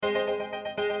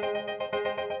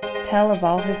Tell of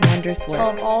all his wondrous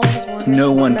works.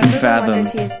 No one can fathom.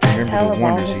 Tell of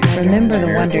all his wonders. Remember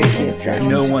the wonders he has done.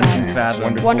 No one can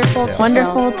fathom. Wonderful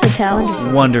to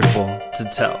tell. Wonderful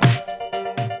to tell.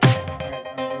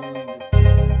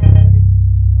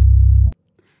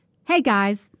 Hey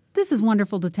guys, this is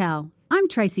Wonderful to Tell. I'm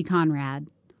Tracy Conrad.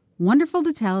 Wonderful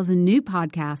to Tell is a new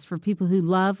podcast for people who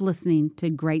love listening to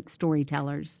great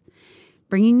storytellers,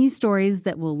 bringing you stories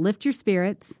that will lift your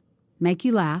spirits, make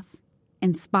you laugh,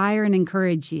 inspire and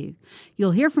encourage you.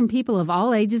 You'll hear from people of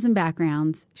all ages and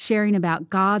backgrounds sharing about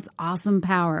God's awesome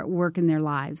power at work in their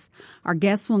lives. Our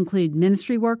guests will include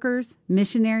ministry workers,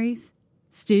 missionaries,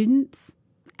 students,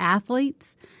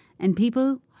 athletes, and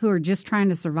people who are just trying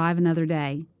to survive another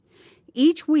day.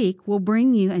 Each week, we'll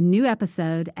bring you a new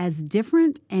episode as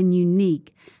different and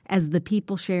unique as the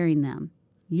people sharing them.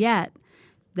 Yet,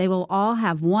 they will all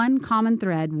have one common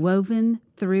thread woven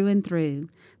through and through,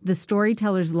 the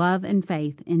storyteller's love and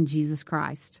faith in Jesus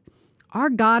Christ. Our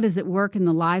God is at work in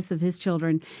the lives of His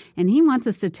children, and He wants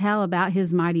us to tell about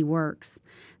His mighty works,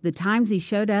 the times He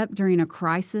showed up during a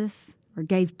crisis, or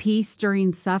gave peace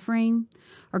during suffering,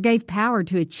 or gave power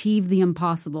to achieve the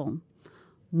impossible.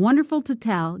 Wonderful to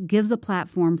Tell gives a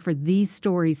platform for these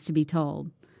stories to be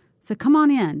told. So come on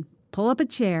in, pull up a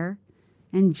chair,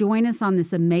 and join us on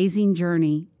this amazing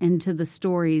journey into the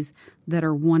stories that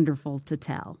are wonderful to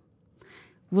tell.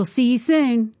 We'll see you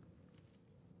soon.